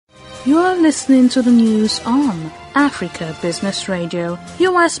You are listening to the news on Africa Business Radio.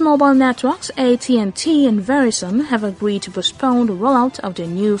 US mobile networks AT&T and Verizon have agreed to postpone the rollout of their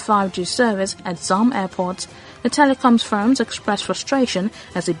new 5G service at some airports. The telecoms firms expressed frustration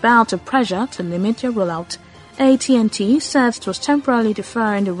as they bowed to pressure to limit their rollout. AT&T said it was temporarily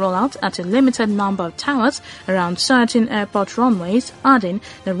deferring the rollout at a limited number of towers around certain airport runways, adding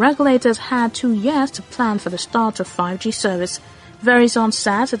the regulators had 2 years to plan for the start of 5G service. Verizon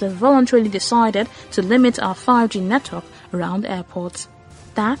says it has voluntarily decided to limit our 5G network around airports.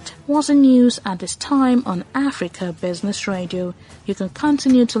 That was the news at this time on Africa Business Radio. You can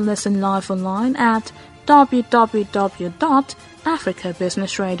continue to listen live online at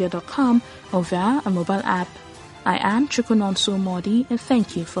www.africabusinessradio.com or via a mobile app. I am Chukunonso Modi and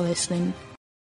thank you for listening.